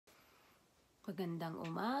Magandang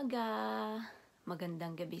umaga,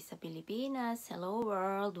 magandang gabi sa Pilipinas. Hello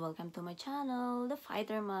world, welcome to my channel, The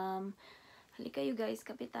Fighter Mom. Halika kayo guys,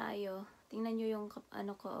 kape tayo. Tingnan nyo yung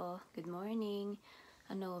ano ko, oh. Good morning.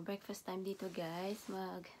 Breakfast time dito guys.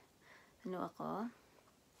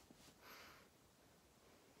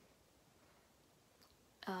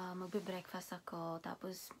 Magbe-breakfast ako.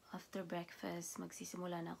 Tapos after breakfast,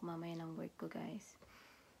 magsisimula na ako mamaya ng work ko guys.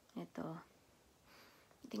 Ito.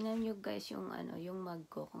 Tingnan nyo guys yung yung mug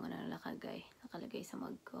ko, kung ano nakalagay sa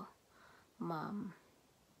mug ko. Mom.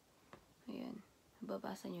 Ayan.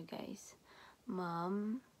 Babasa nyo guys.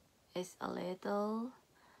 Mom is a little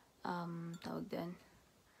tawag din.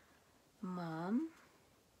 Mom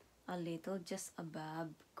a little just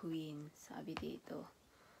above queen. Sabi dito.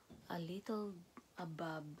 A little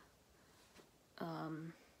above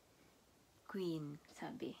queen.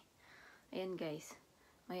 Sabi. Ayan guys.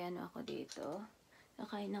 May ako dito.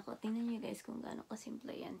 Kakain ako. Tingnan nyo guys kung gaano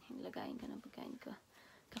kasimple yan. Yung lagayin ko ng pagkain ko.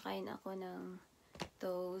 Kakain ako ng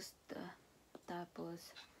toast. Tapos,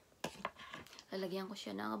 lalagyan ko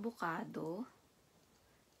siya ng avocado.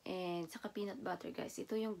 And, saka peanut butter guys.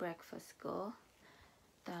 Ito yung breakfast ko.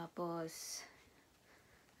 Tapos,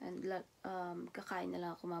 kakain na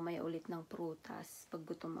lang ako mamaya ulit ng prutas. Pag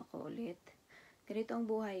gutom ako ulit. Ganito ang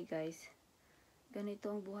buhay guys. Ganito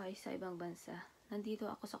ang buhay sa ibang bansa. Nandito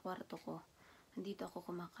ako sa kwarto ko. Nandito ako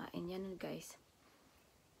kumakain. Yan guys.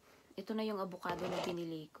 Ito na yung avocado na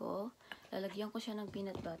binili ko. Lalagyan ko siya ng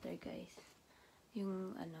peanut butter guys.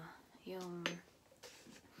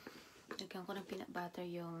 Lagyan ko ng peanut butter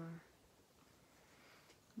yung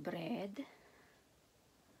bread.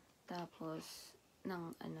 Tapos,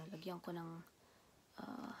 lagyan ko ng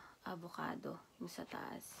avocado yung sa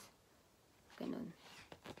taas. Ganun.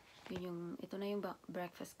 Ito na yung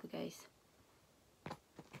breakfast ko guys.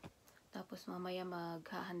 Tapos mamaya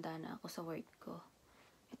maghahanda na ako sa work ko.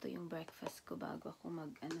 Ito yung breakfast ko bago ako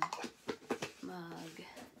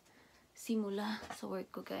simula sa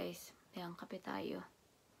work ko guys. Ayan, kape tayo.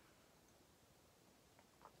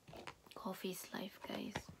 Coffee is life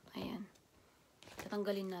guys. Ayan.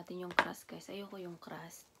 Tatanggalin natin yung crust guys. Ayoko yung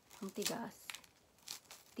crust. Ang tigas.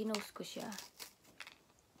 Tinost ko siya.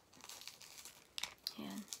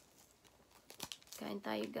 Ayan. Kain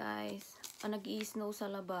tayo guys. Nag-i-snow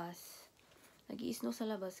sa labas. Nag-i-snow sa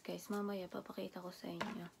labas guys. Mamaya papakita ko sa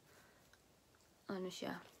inyo. Ano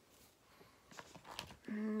siya.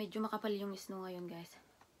 Medyo makapal yung snow ngayon guys.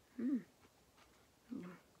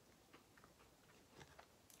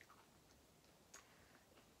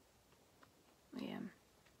 Ayan.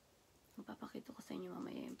 Papakita ko sa inyo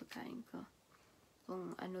mamaya yung pagkain ko.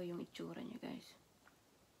 Kung ano yung itsura niya guys.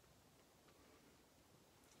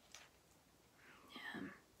 Ayan.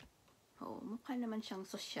 Oo, mukha naman siyang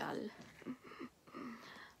sosyal.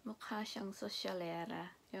 Mukha siyang sosyalera.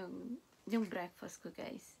 Yung breakfast ko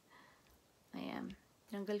guys. Ayan.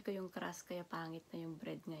 Tinanggal ko yung crust kaya pangit na yung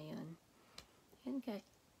bread ngayon. Ayan guys.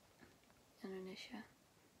 Ano na siya.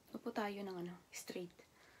 Upo tayo ng straight.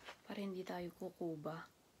 Para hindi tayo kukuba.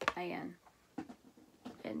 Ayan.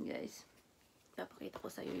 Ayan guys. Papakita ko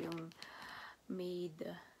sa iyo yung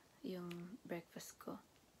yung breakfast ko.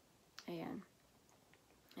 Ayan.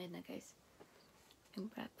 Ayan na guys. Yung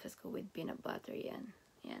breakfast ko with peanut butter yan.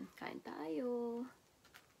 Ayan. Kain tayo.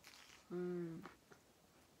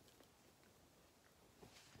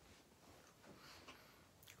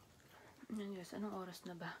 Ayan guys. Anong oras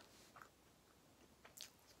na ba?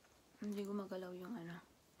 Hindi gumagalaw yung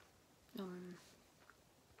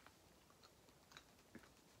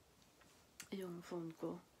yung phone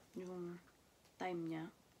ko. Yung time niya.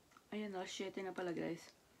 Ayan. Alas 7 na pala guys.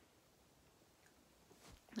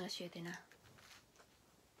 Alas 7 na.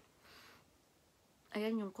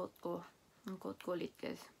 Ayan yung coat ko. Yung coat ko ulit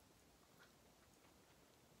guys.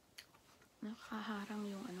 Nakaharang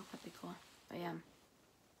yung kape ko. Ayan.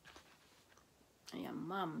 Ayan,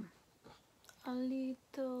 mom. A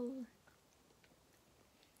little.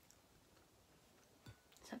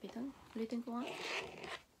 Sabi doon. Ulitin ko nga.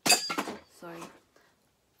 Sorry.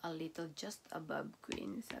 A little just above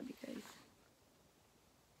queen. Sabi guys.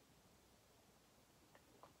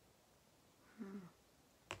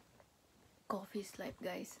 Coffee is life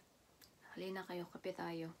guys. Halina kayo, kape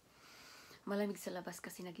tayo. Malamig sa labas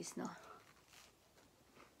kasi nag-snow.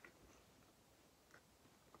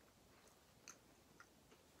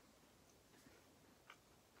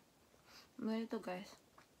 Ito guys.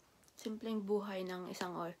 Simpleng buhay ng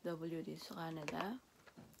isang OFW dito sa Canada.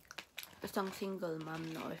 Isang single mom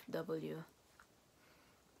na OFW.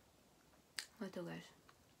 Ito guys.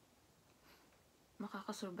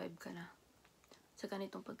 Makakasurvive ka na sa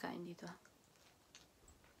ganitong pagkain dito.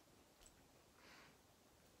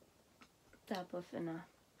 Tapos,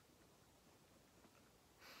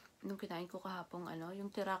 nung kinain ko kahapong,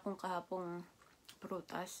 yung tira kong kahapong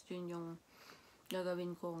prutas, yun yung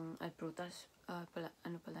gagawin kong, prutas,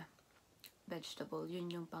 vegetable,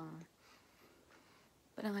 yun yung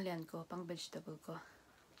pananghalian ko, pang vegetable ko.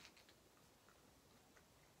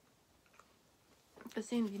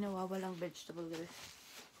 Kasi hindi nawawalang vegetable, guys.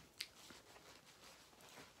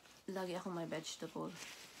 Lagi akong may vegetable.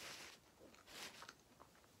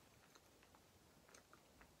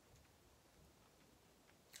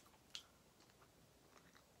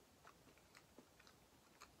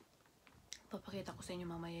 Papakita ko sa inyo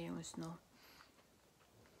mamaya yung snow.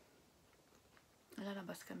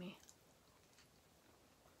 Lalabas kami.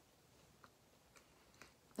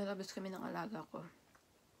 Lalabas kami ng alaga ko.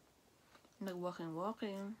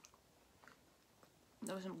 Nag-walking.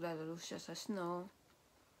 Tapos maglalaro siya sa snow.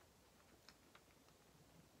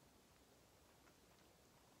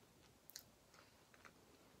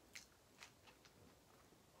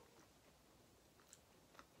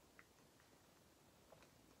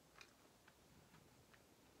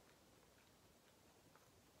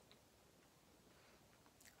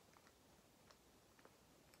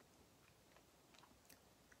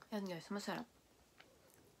 Yan guys, masarap.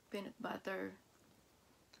 Peanut butter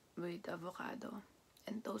with avocado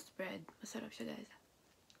and toast bread. Masarap siya guys.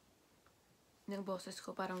 Yung boses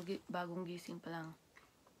ko parang bagong gising pa lang.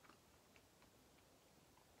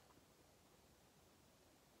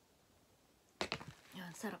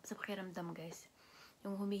 Yan, sarap sa pakiramdam guys.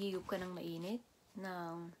 Yung humihigop ka ng mainit,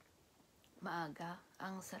 ng maaga,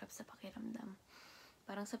 ang sarap sa pakiramdam.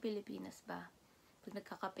 Parang sa Pilipinas ba? Pag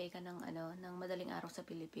nagkakape ka ng madaling araw sa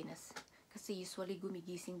Pilipinas. Kasi usually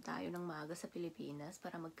gumigising tayo ng maaga sa Pilipinas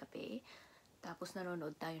para magkape. Tapos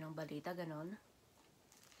nanonood tayo ng balita, ganon.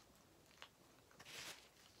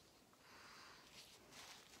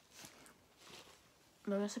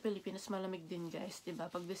 Lalo sa Pilipinas malamig din guys, 'di ba?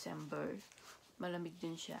 Pag December, malamig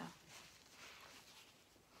din siya.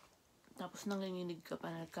 Tapos nanginginig ka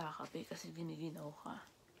pa na nagkakape kasi giniginaw ka.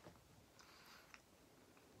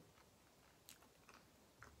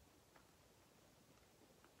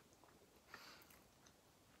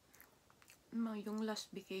 Yung last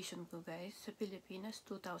vacation ko guys sa Pilipinas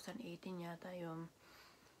 2018 yata yung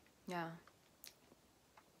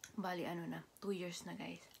bali 2 years na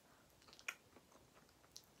guys.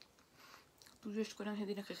 2 years ko nang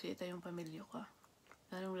hindi nakikita yung pamilya ko,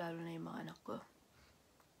 lalo na yung mga anak ko.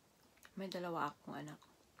 May 2 akong anak.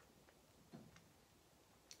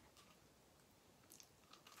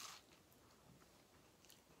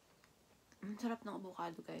 Sarap ng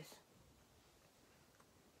avocado guys.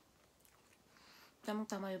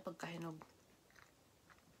 Tamang-tama yung pagkahinog.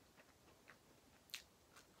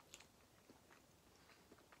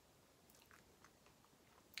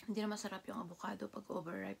 Hindi na masarap yung avocado pag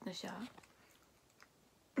overripe na siya.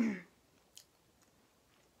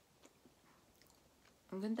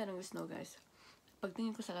 Ang ganda ng snow guys.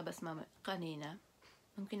 Pagtingin ko sa labas kanina,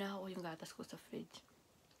 nung kinaha ko yung gatas ko sa fridge,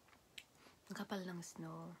 ang kapal ng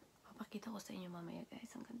snow. Papakita ko sa inyo mamaya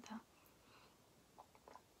guys. Ang ganda.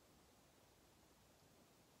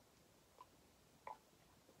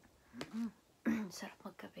 Sarap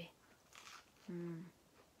magkape.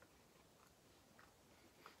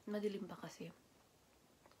 Madilim pa kasi.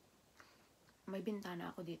 May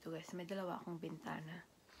bintana ako dito guys. May 2 akong bintana.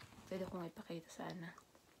 Pwede kong ipakita sana.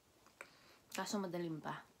 Kaso madilim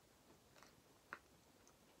pa.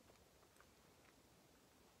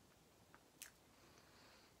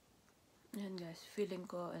 Ayan guys. Feeling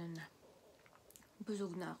ko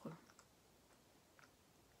busog na ako.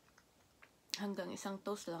 Hanggang isang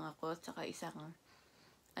toast lang ako at saka isang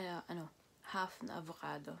half na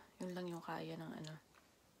avocado. Yun lang yung kaya ng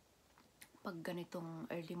pag ganitong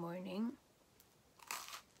early morning.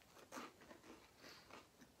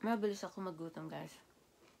 Mabilis ako magutom guys.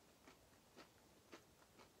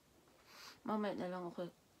 Mamaya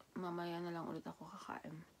na lang ulit ako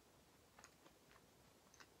kakain.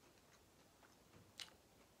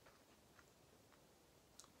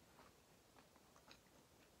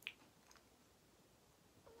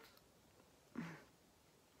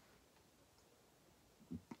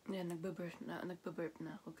 Yan, nagbe-burp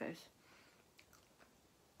na ako guys.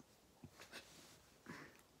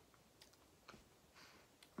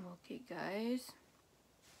 Okay guys.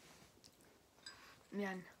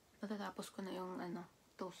 Yan, natatapos ko na yung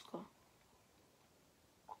toast ko.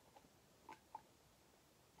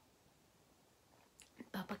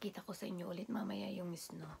 Papakita ko sa inyo ulit mamaya yung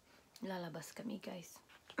snow. Lalabas kami guys.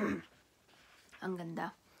 Ang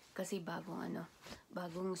ganda kasi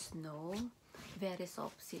bagong snow. Very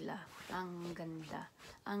soft sila. Ang ganda.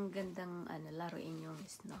 Ang gandang laruin yung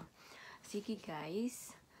snow. Sige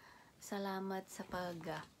guys, salamat sa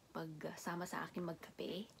pagsama sa akin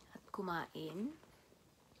magkape at kumain.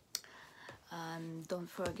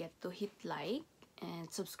 Don't forget to hit like and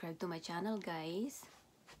subscribe to my channel guys.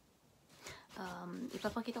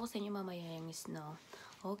 Ipapakita ko sa inyo mamaya yung snow.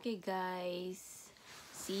 Okay guys,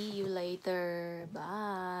 see you later.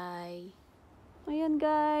 Bye. Ayan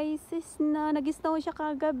guys, snow. Nag-snow siya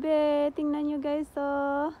kagabi. Tingnan nyo guys,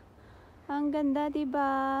 oh. Ang ganda,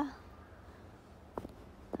 diba?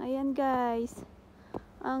 Ayan guys.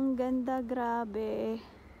 Ang ganda, grabe.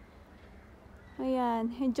 Ayan,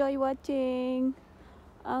 enjoy watching.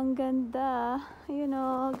 Ang ganda. Ayun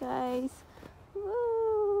o, guys.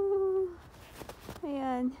 Woo!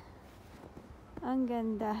 Ayan. Ang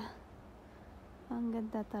ganda. Ang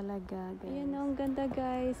ganda talaga, guys. Ayan o, ang ganda,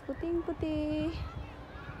 guys. Puting-puti.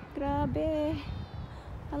 Grabe.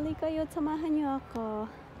 Halika kayo at samahan niyo ako.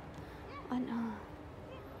 Ano?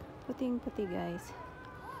 Puting-puti, guys.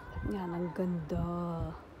 Yan, ang ganda.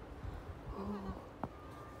 Oh.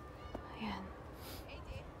 Ayan.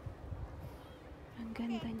 Ang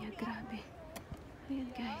ganda niya, grabe. Ayan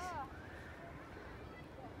guys.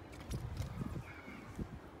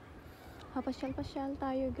 Pasyal-pasyal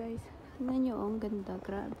tayo guys. Tingnan nyo, ang ganda,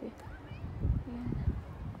 grabe. Ayan.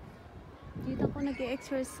 Dito ako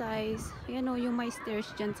nag-exercise. Ayan o, yung may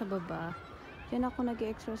stairs dyan sa baba. Dyan ako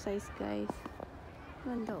nag-exercise guys.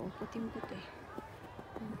 Ganda o, puting-puti.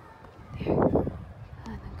 There.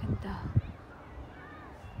 Ang ganda.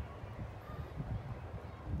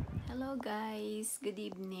 Hello guys, good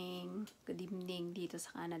evening. Good evening dito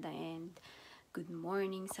sa Canada and good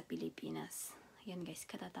morning sa Pilipinas. Ayan guys,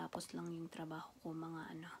 katatapos lang yung trabaho ko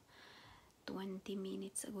mga 20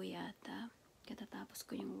 minutes ago yata. Katatapos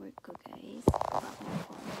ko yung work ko guys.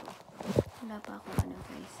 Wala pa ako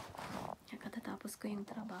guys. Katatapos ko yung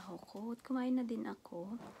trabaho ko. At kumain na din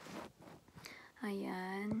ako.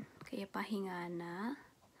 Ayan, kaya pahinga na.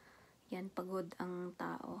 Yan, pagod ang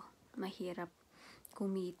tao. Mahirap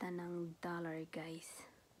kumita ng dollar guys.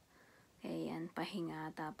 Ayan, pahinga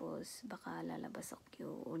tapos baka lalabas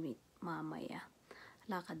ako ulit mamaya.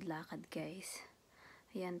 Lakad-lakad guys.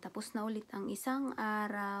 Ayan, tapos na ulit ang isang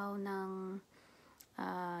araw ng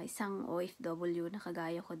isang OFW na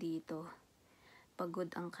kagaya ko dito. Pagod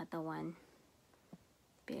ang katawan.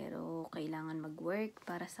 Pero kailangan mag-work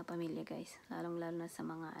para sa pamilya guys. Lalong-lalo na sa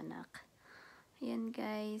mga anak. Ayan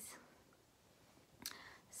guys.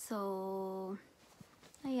 So,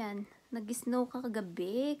 ayan, nag-snow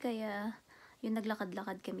kagabi, kaya yun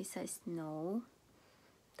naglakad-lakad kami sa snow.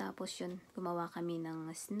 Tapos yun, gumawa kami ng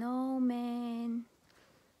snowman.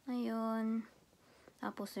 Ayun.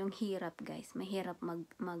 Tapos yung hirap guys, mahirap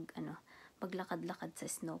maglakad-lakad sa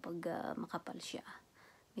snow pag makapal siya.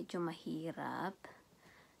 Medyo mahirap.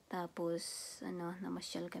 Tapos,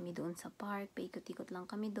 namasyal kami doon sa park, paikot-ikot lang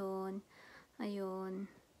kami doon.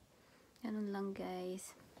 Ayun. Ganun lang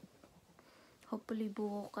guys. Hopefully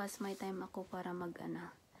bukas may time ako para mag-vlog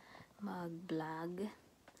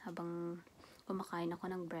habang kumakain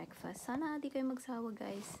ako ng breakfast. Sana di kayo magsawa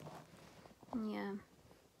guys. Yeah.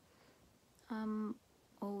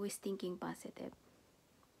 Always thinking positive.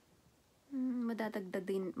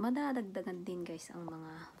 Madadagdagan din guys ang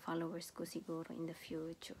mga followers ko siguro in the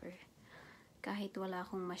future. Kahit wala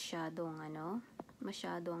akong masyadong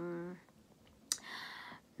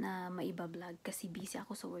na maiba-vlog kasi busy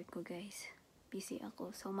ako sa work ko guys. Busy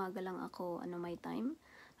ako. Sa umaga lang ako may time.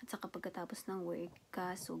 At saka pagkatapos ng work,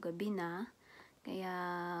 kaso gabi na. Kaya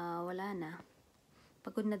wala na.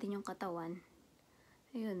 Pagod na din yung katawan.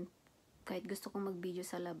 Ayun. Kahit gusto kong mag-video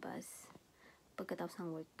sa labas, pagkatapos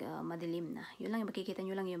ng work, madilim na. Yun lang, makikita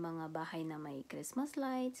nyo lang yung mga bahay na may Christmas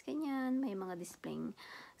lights, ganyan. May mga displaying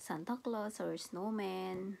Santa Claus or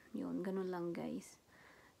snowman. Yun, ganun lang guys.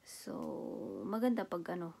 So, maganda pag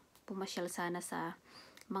pumasyal sana sa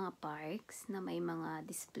mga parks na may mga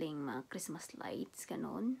displaying mga Christmas lights,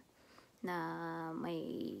 ganun, na may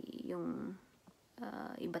yung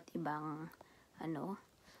iba't ibang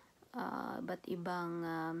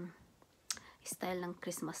style ng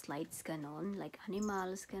Christmas lights, ganun, like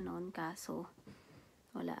animals, ganun. Kaso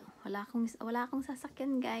wala akong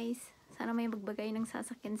sasakyan guys. Sana may magbagay ng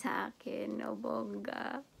sasakyan sa akin. O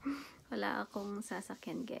bongga. Wala akong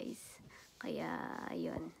sasakyan guys. Kaya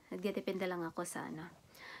ayun, nagdedepende lang ako sa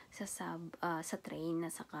sa train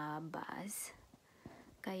na saka bus.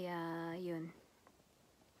 Kaya yun,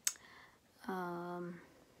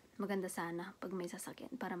 maganda sana pag may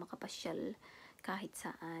sasakyan para makapasyal kahit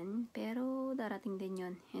saan. Pero darating din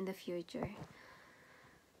yun in the future.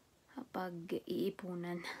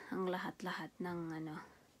 pag-iipunan ang lahat-lahat ng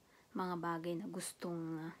mga bagay na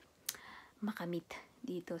gustong makamit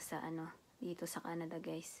dito sa dito sa Canada,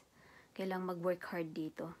 guys. Kailangang mag-work hard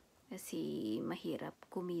dito kasi mahirap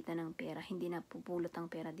kumita ng pera, hindi na pupulot ang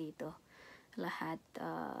pera dito. Lahat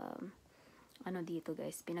dito,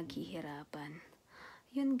 guys, pinaghihirapan.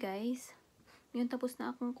 Yun, guys. Yun, tapos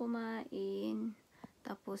na akong kumain.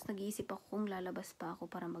 Tapos nag-iisip ako kung lalabas pa ako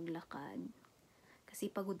para maglakad. Kasi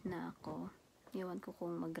pagod na ako. Iwan ko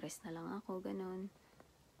kung mag-rest na lang ako, ganun.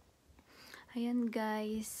 Ayan,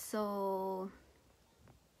 guys. So,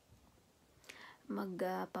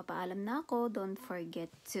 magpapaalam na ako. Don't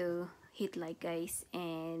forget to hit like, guys,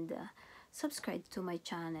 and subscribe to my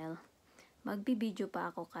channel. Magbibideo pa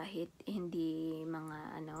ako kahit hindi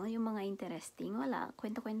mga yung mga interesting. Wala,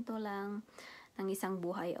 kwento-kwento lang ng isang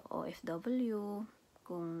buhay OFW,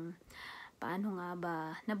 kung paano nga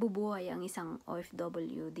ba nabubuhay ang isang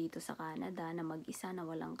OFW dito sa Canada na mag-isa, na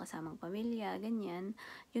walang kasamang pamilya, ganyan.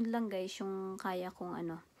 Yun lang, guys, yung kaya kong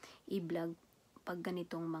i-vlog pag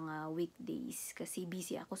ganitong mga weekdays kasi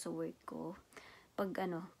busy ako sa work ko.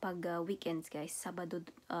 Pag weekends, guys, Sabado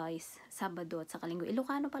at saka Linggo.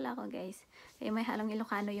 Ilocano pala ako, guys. May halong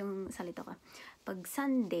Ilocano yung salita ko. Pag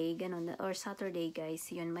Sunday, ganun, or Saturday, guys,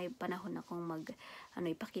 yun, may panahon akong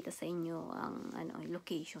ipakita sa inyo ang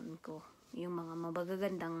location ko. Yung mga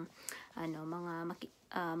mabagagandang mga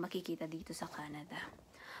makikita dito sa Canada.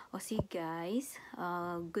 O see, guys,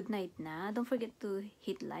 good night na. Don't forget to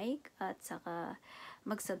hit like at saka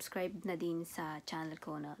mag-subscribe na din sa channel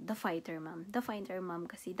ko na The Fighter Mom. The Fighter Mom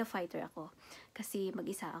kasi The Fighter ako. Kasi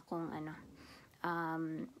mag-isa akong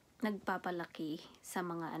nagpapalaki sa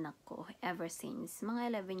mga anak ko ever since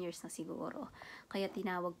mga 11 years na siguro. Kaya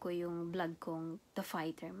tinawag ko yung vlog kong The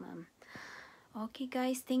Fighter Mom. Okay,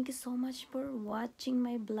 guys, thank you so much for watching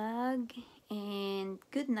my vlog, and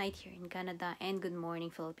good night here in Canada, and good morning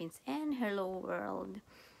Philippines, and hello world.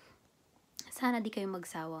 Sana di kayo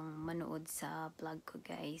magsawang manood sa vlog ko,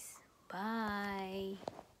 guys. Bye!